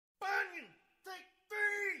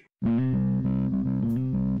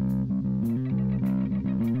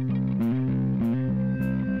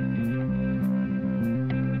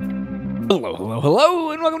Hello,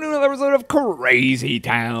 and welcome to another episode of Crazy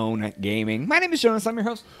Town Gaming. My name is Jonas, I'm your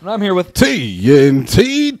host, and I'm here with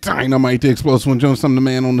TNT Dinomight, the explosive one. Jonas, I'm the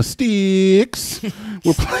man on the sticks.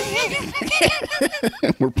 We're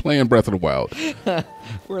playing Breath of the Wild.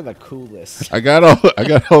 We're the coolest. I got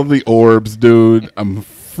all the orbs, dude. I'm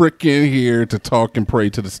freaking here to talk and pray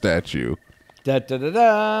to the statue. Da da da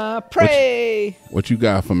da, pray! What you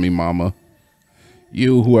got for me, mama?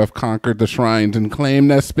 You who have conquered the shrines and claimed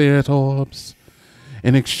their spirit orbs.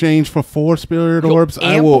 In exchange for 4 spirit orbs,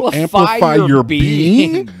 I will amplify your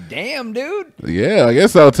being. Damn, dude. Yeah, I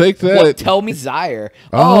guess I'll take that. What, tell me desire.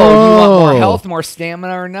 Oh, do you want more health, more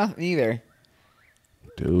stamina, or nothing either?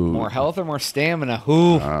 Dude. More health or more stamina?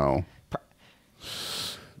 Ooh. Wow.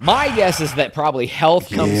 My guess is that probably health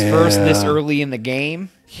comes first this early in the game.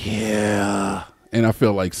 Yeah. And I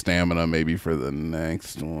feel like stamina maybe for the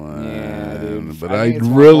next one. Yeah, dude. But I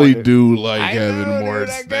really do like having more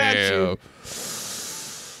stamina.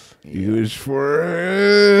 Use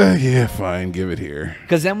for yeah, fine, give it here.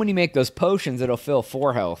 Because then when you make those potions, it'll fill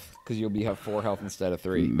 4 health. Because you'll have 4 health instead of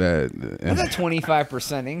 3. That's a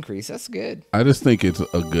 25% increase. That's good. I just think it's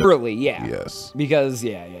a good early, yeah. Yes. Because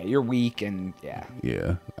yeah, you're weak and yeah.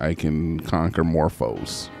 Yeah, I can conquer more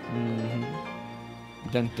foes.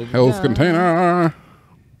 Mm-hmm. Dun, dun, Health dun. container.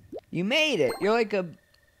 You made it. You're like a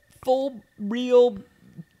full real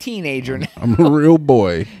teenager now. I'm a real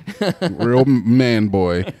boy, real man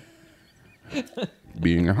boy.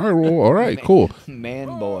 Being a Hyrule. All right, cool.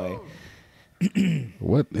 Man boy.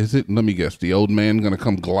 What is it? Let me guess. The old man gonna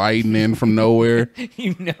come gliding in from nowhere?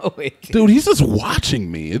 You know it. Dude, he's just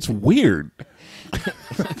watching me. It's weird.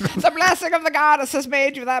 The blessing of the goddess has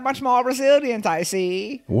made you that much more resilient, I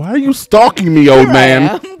see. Why are you stalking me, old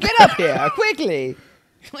man? Get up here, quickly.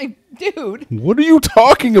 Like, dude. What are you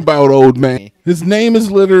talking about, old man? His name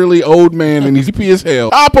is literally Old Man, and he's creepy as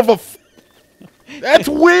hell. Top of a... That's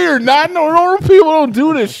weird. Normal people don't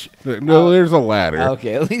do this shit. No, there's a ladder.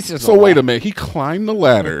 Okay, at least there's So wait a minute. He climbed the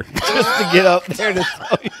ladder. Just to get up there to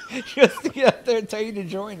tell you, just to get up there and tell you to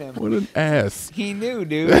join him. What an ass. He knew,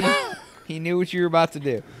 dude. He knew what you were about to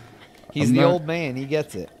do. He's the old man. He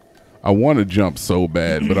gets it. I want to jump so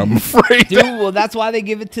bad, but I'm afraid. Dude, well, that's why they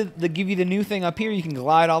give you the new thing up here. You can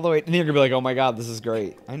glide all the way, and you're gonna be like, "Oh my god, this is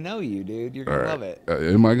great." I know you, dude. You're gonna love it.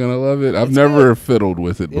 Am I gonna love it? I've never fiddled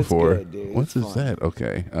with it before. It's good, dude. What is that?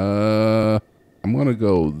 Okay. I'm gonna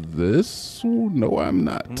go this. No, I'm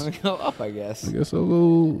not. I'm gonna go up, I guess. I guess I'll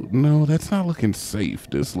go. No, that's not looking safe.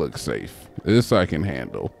 This looks safe. This I can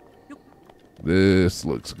handle. This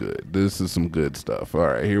looks good. This is some good stuff. All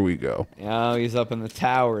right, here we go. Oh, he's up in the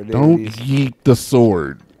tower, dude. Don't yeet the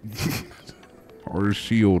sword. Or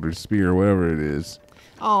shield or spear, whatever it is.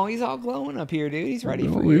 Oh, he's all glowing up here, dude. He's ready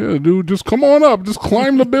for you. Yeah, dude, just come on up. Just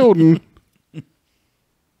climb the building.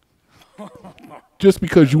 Just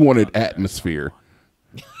because you wanted atmosphere.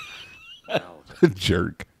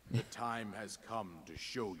 Jerk. The time has come to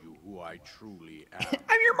show you who I truly am.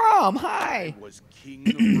 I'm your mom. Hi. I was king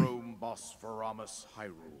of Rome, Bosphoramus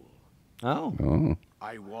Hyrule. Oh. Oh.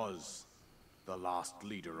 I was the last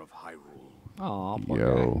leader of Hyrule. Oh,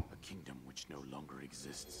 Yo. A kingdom which no longer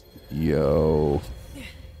exists. Yo.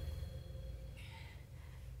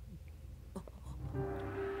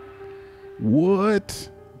 What?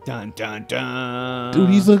 Dun dun dun. Dude,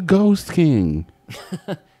 he's a ghost king.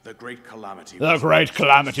 The great calamity. The great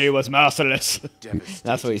calamity was merciless. Devastated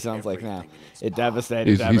That's what he sounds like now. It devastated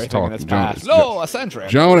He's everything in its talking, past. Jonas. No, a century.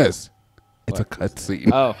 Jonas. It's a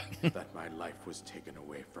cutscene. Oh. that my life was taken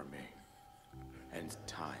away from me. And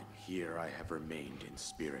time here I have remained in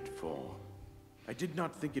spirit form. I did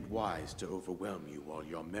not think it wise to overwhelm you while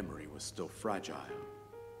your memory was still fragile.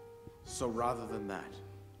 So rather than that,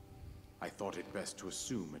 I thought it best to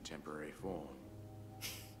assume a temporary form.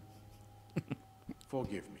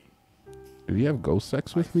 Forgive me. Did he have ghost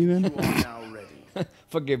sex with me then? You are now ready.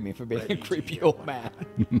 Forgive me for being a Ready to creepy hear old what man.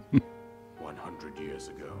 100 years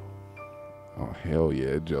ago. Oh, hell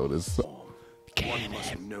yeah, Jonas. One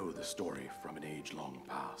must know the story from an age long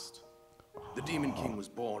past. The Demon King was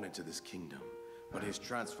born into this kingdom, but his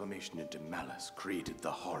transformation into malice created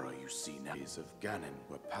the horror you see now. Days of Ganon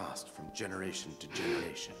were passed from generation to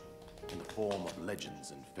generation in the form of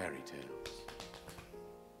legends and fairy tales.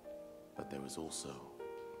 But there was also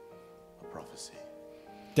a prophecy.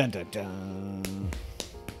 Dun dun dun.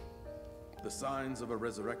 The signs of a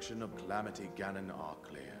resurrection of Calamity Ganon are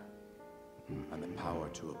clear, and the power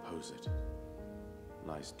to oppose it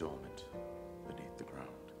lies dormant beneath the ground.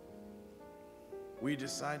 We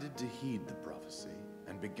decided to heed the prophecy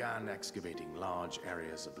and began excavating large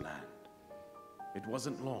areas of land. It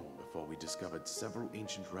wasn't long before we discovered several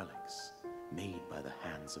ancient relics made by the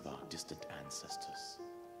hands of our distant ancestors.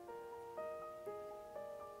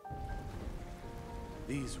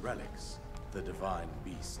 These relics, the divine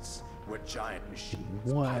beasts, were giant machines.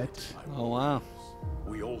 What? Oh, wow.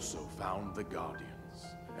 We also found the Guardians,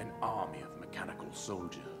 an army of mechanical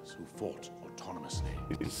soldiers who fought autonomously.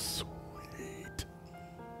 Sweet.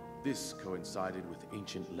 This coincided with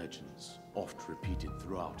ancient legends, oft repeated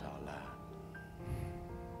throughout our land.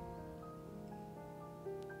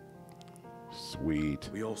 Sweet.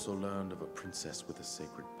 We also learned of a princess with a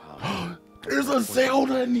sacred power. There's a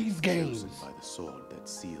Zelda in these games. Chosen by the sword that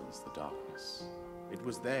seals the darkness. It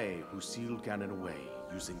was they who sealed Ganon away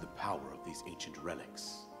using the power of these ancient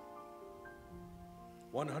relics.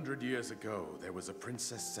 100 years ago, there was a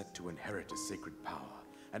princess set to inherit a sacred power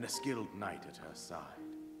and a skilled knight at her side.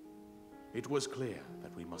 It was clear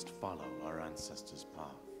that we must follow our ancestors' path.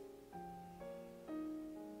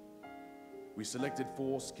 We selected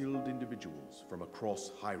 4 skilled individuals from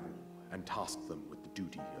across Hyrule and tasked them with the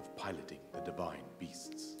duty of piloting the divine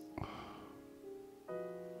beasts.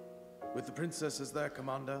 With the princess as their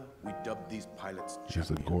commander, we dubbed these pilots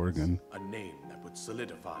She's a champions, Gorgon. a name that would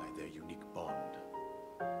solidify their unique bond.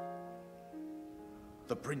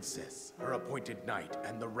 The princess, her appointed knight,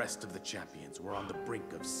 and the rest of the champions were on the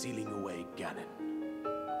brink of sealing away Ganon.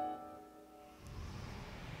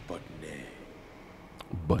 But nay.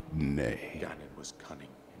 But nay. Ganon was cunning,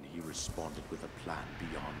 and he responded with a plan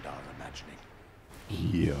beyond our imagining.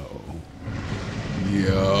 Yo.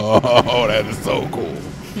 Yo, that is so cool.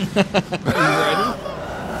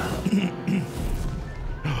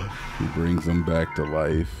 He brings him back to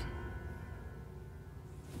life.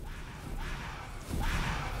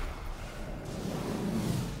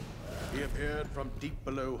 He appeared from deep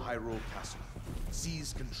below Hyrule Castle,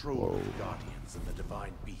 seized control of the Guardians and the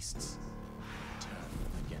divine beasts, and turned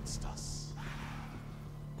them against us.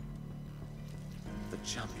 The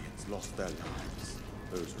champions lost their lives,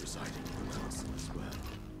 those residing in the castle as well.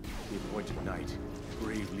 The appointed knight,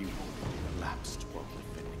 bravely wounded, collapsed while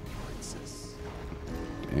defending the princess.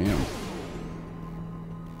 Damn.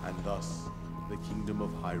 And thus, the kingdom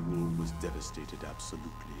of Hyrule was devastated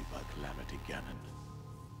absolutely by Calamity Ganon.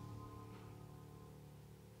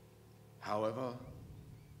 However,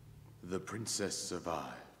 the princess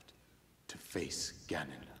survived to face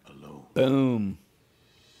Ganon alone. Boom.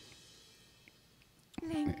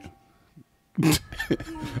 Link.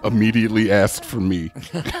 Immediately asked for me.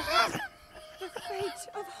 The fate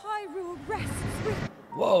of Hyrule rests with...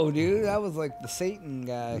 Whoa, dude. That was like the Satan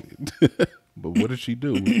guy. But what did she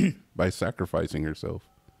do by sacrificing herself?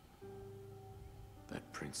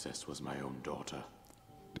 That princess was my own daughter,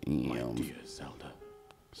 my Damn. dear Zelda.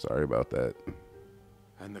 Sorry about that.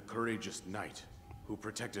 And the courageous knight who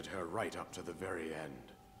protected her right up to the very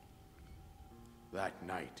end. That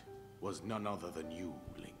knight was none other than you,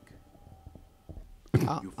 Link.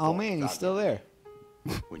 You Oh fought man, he's still there.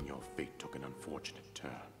 when your fate took an unfortunate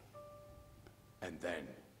turn. And then,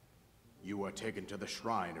 you were taken to the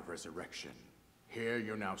Shrine of Resurrection. Here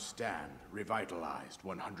you now stand, revitalized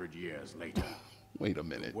 100 years later. Wait a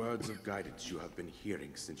minute. Words of guidance you have been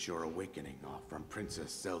hearing since your awakening are from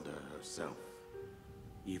Princess Zelda herself.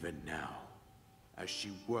 Even now, as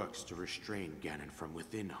she works to restrain Ganon from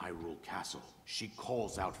within Hyrule Castle, she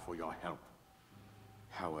calls out for your help.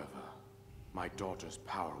 However, my daughter's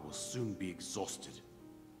power will soon be exhausted.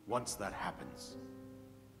 Once that happens,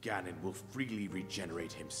 Ganon will freely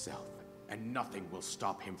regenerate himself, and nothing will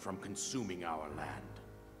stop him from consuming our land.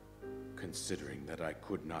 Considering that I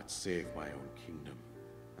could not save my own kingdom,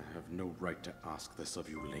 I have no right to ask this of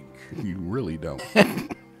you, Link. You really don't.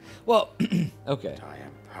 Well, okay. I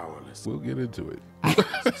am powerless. We'll get into it.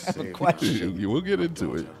 Save my question. You will get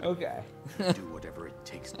into it. Okay. Do whatever it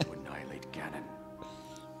takes to annihilate Ganon.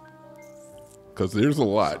 Because there's a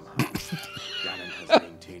lot. Ganon has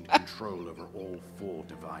maintained control over all 4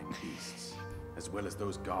 divine beasts, as well as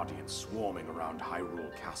those guardians swarming around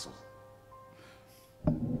Hyrule Castle.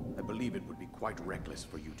 I believe it would be quite reckless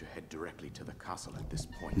for you to head directly to the castle at this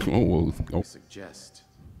point. Oh, well, I suggest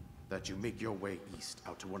that you make your way east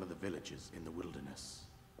out to one of the villages in the wilderness.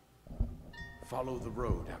 Follow the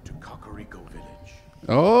road out to Kakariko Village.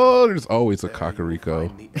 oh, there's always a There you will Kakariko.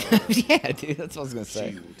 find the elder. Yeah, dude. That's what I was gonna She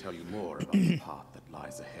say. will tell you more about the path that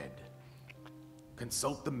lies ahead.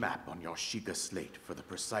 Consult the map on your Sheikah slate for the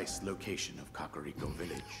precise location of Kakariko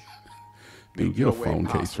Village. Dude, Make get a your way phone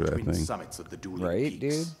past case for that between thing. summits of the dueling Right,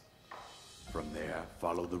 peaks. dude? From there,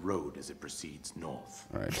 follow the road as it proceeds north.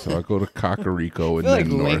 All right, so I go to Kakariko I and feel like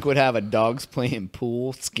then Link north. would have a dogs playing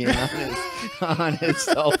pool skin on his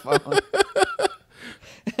cell phone.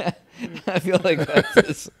 I feel like that's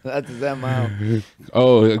his MO.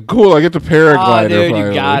 Oh, cool. I get the paraglider. Oh, dude, finally.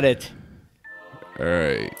 you got it. All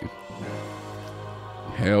right.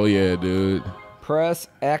 Hell yeah, dude. Press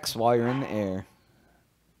X while you're in the air.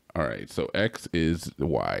 All right, so X is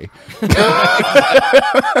Y.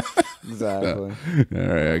 Exactly. All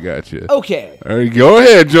right, I got you. Okay. All right, go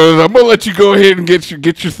ahead, Jonas. I'm gonna let you go ahead and get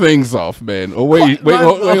your things off, man. Oh wait,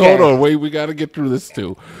 hold on. Wait, we gotta get through this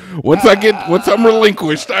too. Once I'm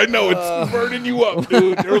relinquished, I know it's burning you up,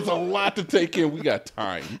 dude. There's a lot to take in. We got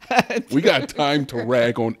time. We got time to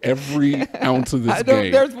rag on every ounce of this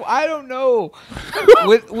game. I don't know.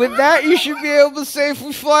 with that, you should be able to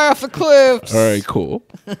safely fly off the cliffs. All right, cool.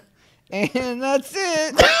 And that's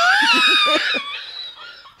it.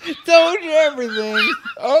 Told you everything.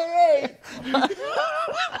 All right.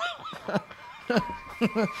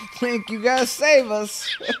 Think you gotta save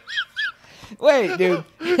us. Wait, dude.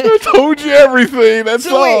 I told you everything. That's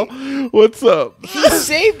So all. What's up? He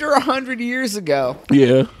saved her 100 years ago.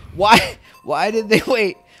 Yeah. Why did they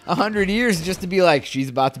wait 100 years just to be like, she's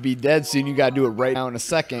about to be dead soon, you gotta do it right now in a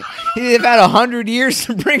second? They've had 100 years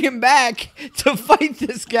to bring him back to fight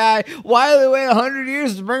this guy. Why do they wait 100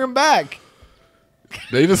 years to bring him back?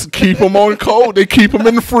 They just keep him on cold. They keep him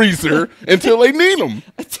in the freezer until they need him.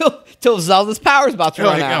 Until Zelda's power's about to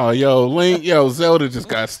run out. Oh, yo, Link, Zelda just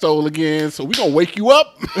got stole again, so we gonna wake you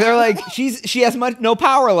up. They're like, she has no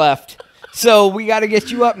power left, so we got to get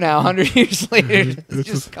you up now. 100 years later,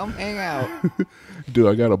 just come hang out. Dude,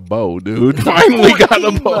 I got a bow, dude. Finally got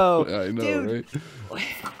a bow. bow. I know, Dude. right?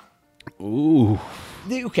 Ooh.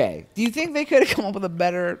 Okay, do you think they could have come up with a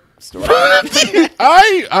better story?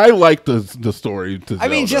 I like the story to Zelda. I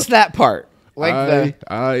mean, just that part. Like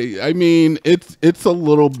I mean, it's a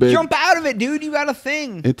little bit. Jump out of it, dude. You got a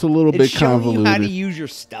thing. It's a little bit convoluted. Showing you how to use your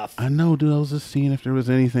stuff. I know, dude. I was just seeing if there was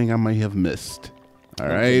anything I might have missed. All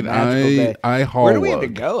right, I haul. Where do we have to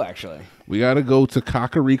go? Actually, we got to go to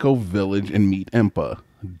Kakariko Village and meet Impa.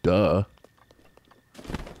 Duh.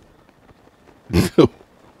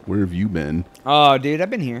 Where have you been? Oh, dude, I've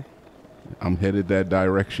been here. I'm headed that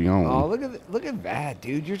direction. Oh, look at that,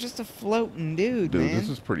 dude. You're just a floating dude, man. This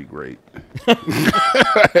is pretty great.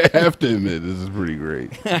 I have to admit, this is pretty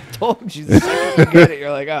great. I told you, the second you get it,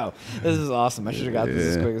 you're like, oh, this is awesome. I should have got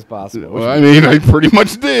this as quick as possible. Well, I mean, I pretty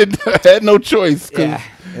much did. I had no choice. Yeah,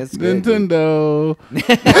 it's good, Nintendo.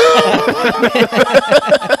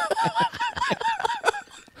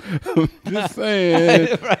 Just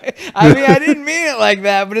saying. Right. I mean, I didn't mean it like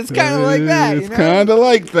that, but it's kind of like that. It's kind of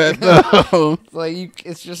like that, though. It's like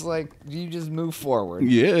it's just like you just move forward.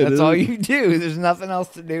 Yeah, that's all you do. There's nothing else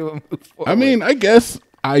to do but move forward. I mean, I guess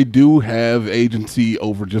I do have agency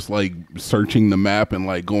over just like searching the map and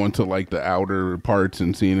like going to like the outer parts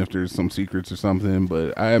and seeing if there's some secrets or something.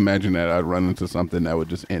 But I imagine that I'd run into something that would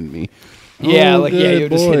just end me. Yeah, oh, like yeah, you'll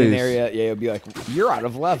just hit an boys. area. Yeah, you'll be like, "You're out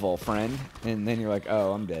of level, friend," and then you're like,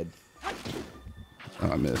 "Oh, I'm dead." Oh,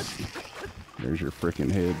 I missed. There's your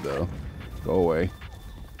freaking head, though. Go away.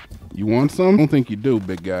 You want some? I don't think you do,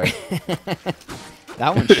 big guy.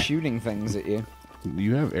 That one's shooting things at you. Do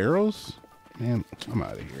you have arrows? Man, I'm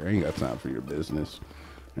out of here. I ain't got time for your business.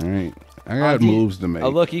 All right. I got moves to make. Oh,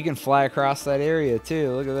 look, you can fly across that area,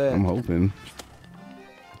 too. Look at that. I'm hoping.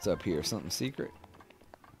 What's up here? Something secret?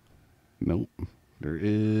 Nope. There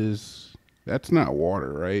is. That's not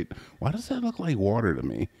water, right? Why does that look like water to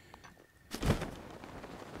me?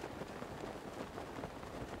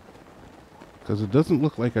 Because it doesn't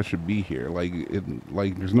look like I should be here. Like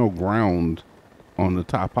there's no ground on the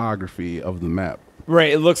topography of the map.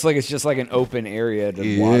 Right. It looks like it's just like an open area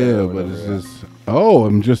to water. Yeah, but it's just. Oh,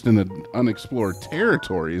 I'm just in an unexplored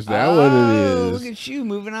territory. Is that what it is? Look at you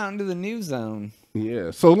moving out into the new zone.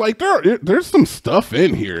 Yeah, so like there's some stuff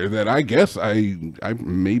in here that I guess I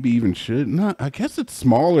maybe even should not. I guess it's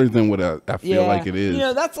smaller than what I feel like it is. You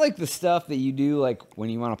know, that's like the stuff that you do like when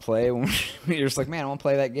you want to play. When you're just like, man, I want to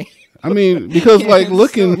play that game. I mean, because like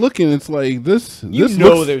looking, it's like this. You this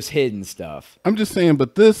know, there's hidden stuff. I'm just saying,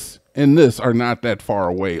 but this and this are not that far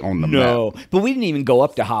away on the map. No, but we didn't even go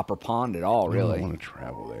up to Hopper Pond at all, really. I don't want to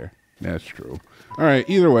travel there. That's true. All right.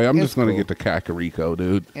 Either way, I'm just gonna get to Kakariko,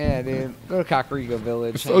 dude. Yeah, dude. Go to Kakariko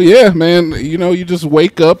Village. So yeah, man. You know, you just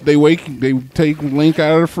wake up. They take Link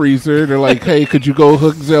out of the freezer. They're like, "Hey, could you go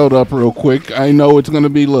hook Zelda up real quick? I know it's gonna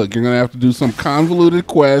be. Look, you're gonna have to do some convoluted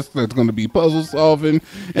quest that's gonna be puzzle solving.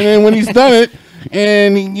 And then when he's done it,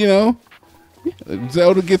 and you know,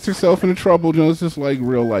 Zelda gets herself into trouble. You know, it's just like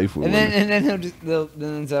real life. And then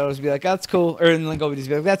then Zelda will just be like, "That's cool," or then Link will just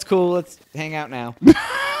be like, "That's cool. Let's hang out now."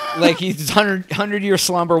 Like he's 100-year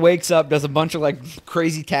slumber, wakes up, does a bunch of like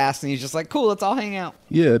crazy tasks, and he's just like, "Cool, let's all hang out."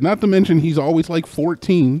 Yeah, not to mention he's always like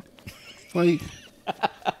 14. Like,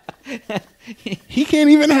 he can't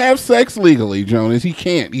even have sex legally, Jonas. He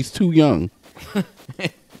can't. He's too young.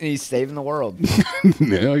 He's saving the world.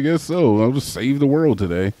 Yeah, I guess so. I'll just save the world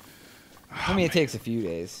today. I mean, it takes a few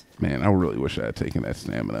days. Man, I really wish I had taken that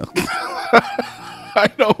stamina. I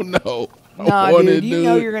don't know. Nah, dude, you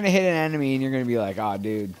know you're going to hit an enemy and you're going to be like, oh,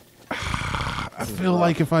 dude. I feel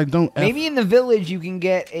like if I don't... Maybe in the village you can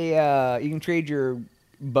get a... you can trade your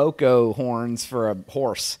Boko horns for a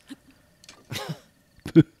horse.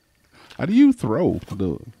 How do you throw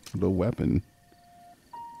the weapon?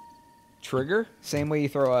 Trigger? Same way you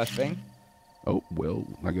throw a thing. Oh, well,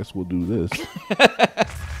 I guess we'll do this.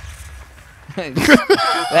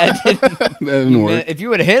 That didn't work. If you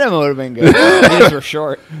would have hit him, it would have been good. These were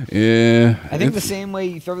short. Yeah. I think the same way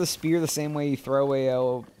you throw the spear, the same way you throw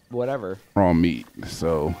a whatever. Raw meat.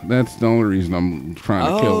 So that's the only reason I'm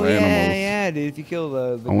trying to kill animals. Yeah, dude. If you kill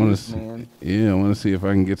the goose, man. Yeah, I want to see if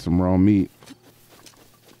I can get some raw meat.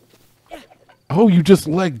 Oh, you just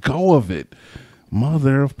let go of it.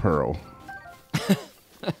 Mother of pearl.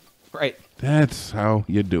 Right. That's how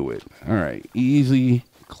you do it. All right. Easy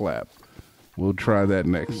clap. We'll try that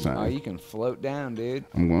next time. Oh, you can float down, dude.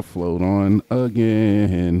 I'm going to float on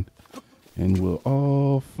again. And we'll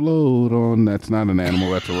all float on. That's not an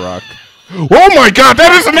animal. That's a rock. Oh, my God.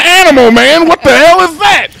 That is an animal, man. What the hell is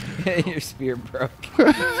that? Your spear broke.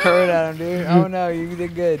 Throw it at him, dude. Oh, no. You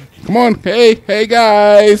did good. Come on. Hey,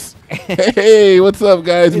 guys. Hey, what's up,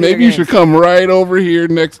 guys? Maybe you should come right over here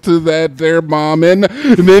next to that there bomb. And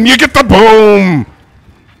then you get the boom.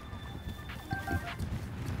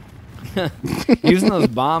 Using those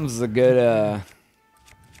bombs is a good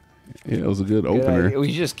yeah, it was a good opener.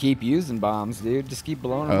 We just keep using bombs, dude. Just keep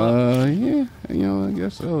blowing them up. Yeah, I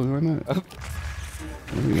guess so. Why not? Oh.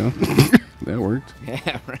 There we go. That worked.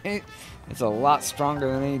 Yeah, right? It's a lot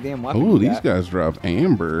stronger than any damn weapon. Oh, these guys drop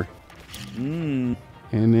amber. And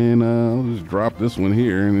then I'll just drop this one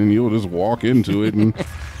here, and then you'll just walk into it, and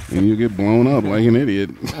you'll get blown up like an idiot.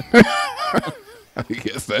 I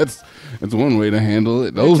guess that's one way to handle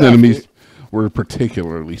it. Those enemies were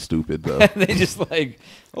particularly stupid, though. They just like,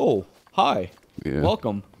 oh, hi,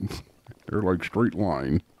 welcome. They're like straight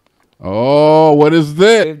line. Oh, what is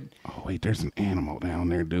this? Dude. Oh, wait, there's an animal down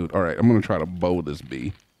there, dude. All right, I'm going to try to bow this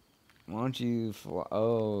bee. Why don't you fly?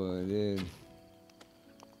 Oh, dude.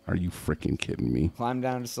 Are you freaking kidding me? Climb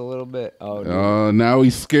down just a little bit. Oh, dude. Now he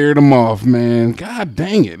scared him off, man. God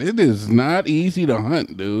dang it. It is not easy to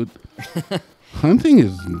hunt, dude. Hunting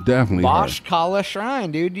is definitely Bosch hard. Kala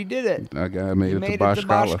Shrine, dude. You did it. That guy made it to Bosch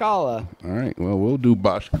Bosch Kala. Kala. All right, well, we'll do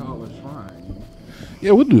Bosch Kala Shrine.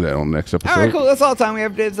 Yeah, we'll do that on the next episode. All right, cool. That's all the time we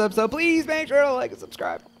have for today's episode. Please make sure to like and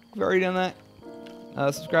subscribe. We've already done that.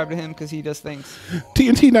 Subscribe to him because he does things.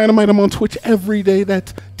 TNT Dinomight. I'm on Twitch every day.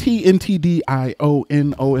 That's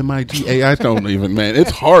TNTDIONOMIGA. I don't even, man. It's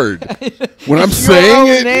hard when I'm saying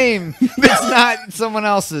your it. Name. It's not someone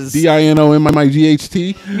else's.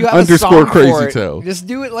 DINOMIGHT You have a _crazy song for it. tail. Just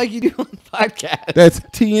do it like you do on the podcast. That's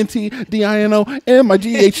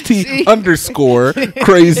TNTDINOMIGHT _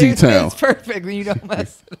 crazy tail. It's perfect when you don't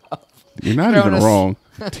mess it up. You're not even wrong.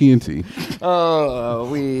 TNT. Oh,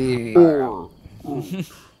 we.